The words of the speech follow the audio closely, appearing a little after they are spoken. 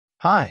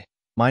Hi,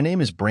 my name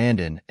is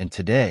Brandon, and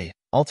today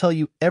I'll tell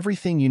you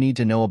everything you need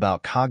to know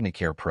about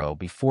CogniCare Pro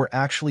before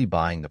actually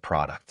buying the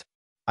product.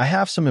 I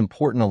have some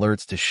important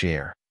alerts to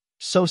share,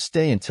 so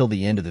stay until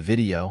the end of the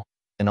video,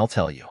 and I'll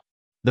tell you.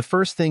 The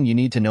first thing you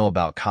need to know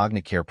about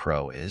CogniCare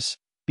Pro is,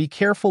 be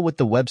careful with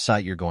the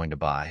website you're going to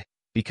buy,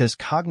 because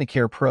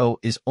CogniCare Pro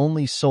is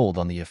only sold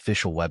on the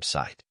official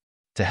website.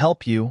 To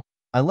help you,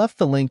 I left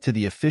the link to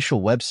the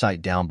official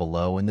website down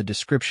below in the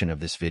description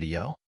of this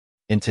video.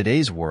 In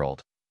today's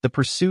world, the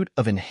pursuit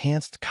of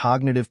enhanced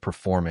cognitive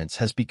performance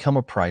has become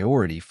a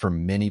priority for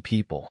many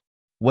people.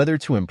 Whether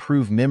to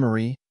improve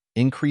memory,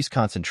 increase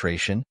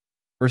concentration,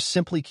 or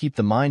simply keep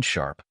the mind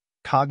sharp,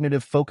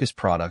 cognitive-focused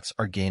products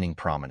are gaining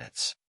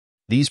prominence.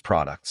 These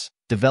products,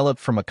 developed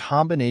from a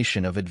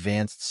combination of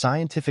advanced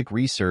scientific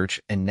research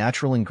and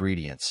natural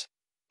ingredients,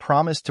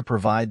 promise to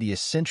provide the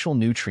essential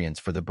nutrients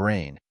for the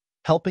brain,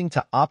 helping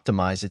to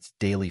optimize its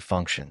daily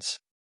functions.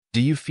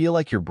 Do you feel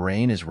like your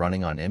brain is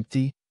running on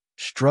empty,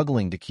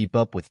 struggling to keep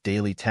up with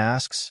daily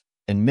tasks,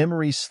 and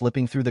memories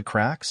slipping through the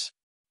cracks?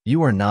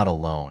 You are not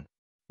alone.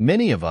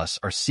 Many of us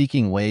are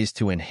seeking ways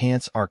to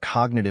enhance our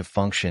cognitive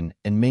function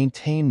and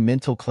maintain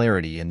mental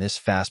clarity in this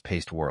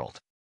fast-paced world.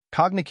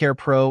 CogniCare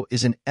Pro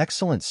is an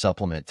excellent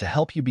supplement to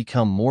help you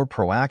become more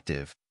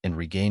proactive and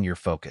regain your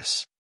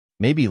focus.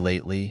 Maybe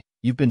lately,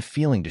 you've been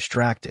feeling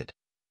distracted.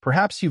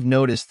 Perhaps you've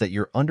noticed that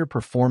you're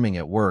underperforming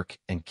at work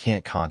and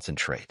can't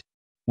concentrate.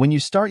 When you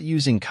start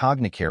using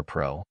CogniCare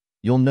Pro,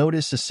 you'll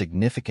notice a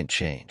significant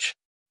change.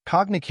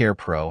 CogniCare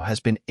Pro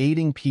has been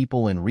aiding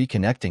people in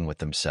reconnecting with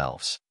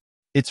themselves.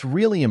 It's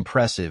really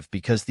impressive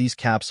because these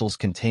capsules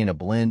contain a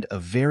blend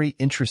of very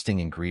interesting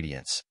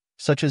ingredients,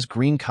 such as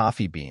green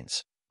coffee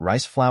beans,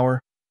 rice flour,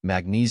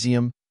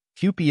 magnesium,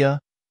 cupia,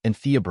 and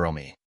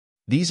theobromine.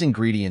 These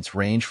ingredients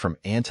range from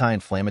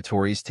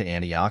anti-inflammatories to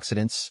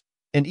antioxidants,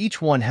 and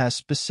each one has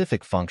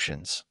specific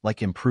functions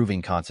like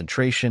improving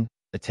concentration,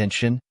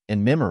 attention,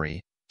 and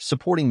memory,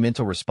 supporting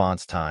mental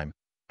response time,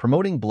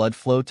 promoting blood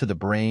flow to the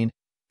brain,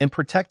 and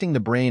protecting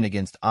the brain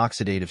against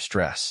oxidative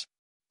stress.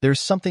 There's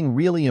something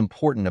really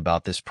important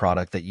about this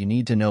product that you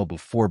need to know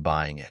before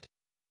buying it.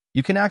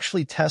 You can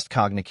actually test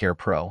CogniCare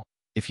Pro.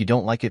 If you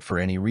don't like it for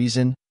any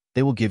reason,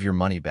 they will give your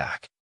money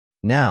back.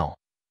 Now,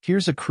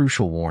 here's a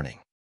crucial warning.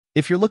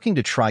 If you're looking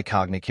to try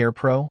CogniCare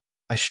Pro,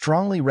 I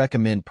strongly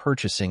recommend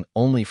purchasing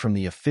only from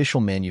the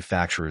official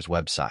manufacturer's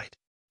website.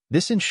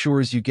 This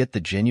ensures you get the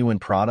genuine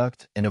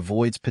product and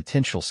avoids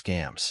potential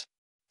scams.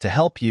 To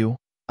help you,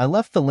 I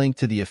left the link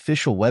to the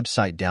official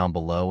website down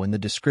below in the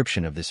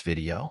description of this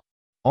video.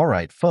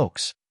 Alright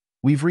folks,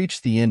 we've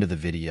reached the end of the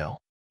video.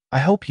 I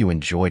hope you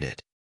enjoyed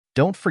it.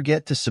 Don't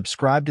forget to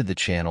subscribe to the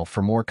channel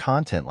for more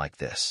content like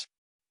this.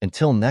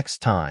 Until next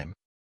time,